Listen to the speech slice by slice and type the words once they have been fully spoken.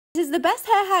This is the best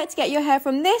hair hack to get your hair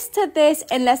from this to this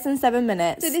in less than 7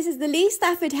 minutes. So this is the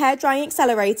Stafford hair drying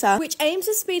accelerator, which aims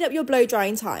to speed up your blow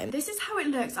drying time. This is how it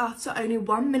looks after only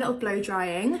 1 minute of blow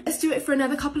drying. Let's do it for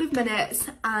another couple of minutes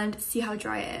and see how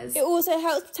dry it is. It also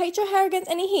helps protect your hair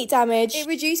against any heat damage. It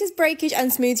reduces breakage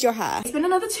and smooths your hair. It's been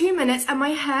another 2 minutes and my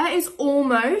hair is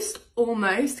almost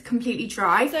completely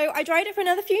dry. So I dried it for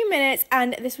another few minutes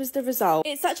and this was the result.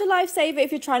 It's such a lifesaver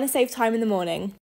if you're trying to save time in the morning.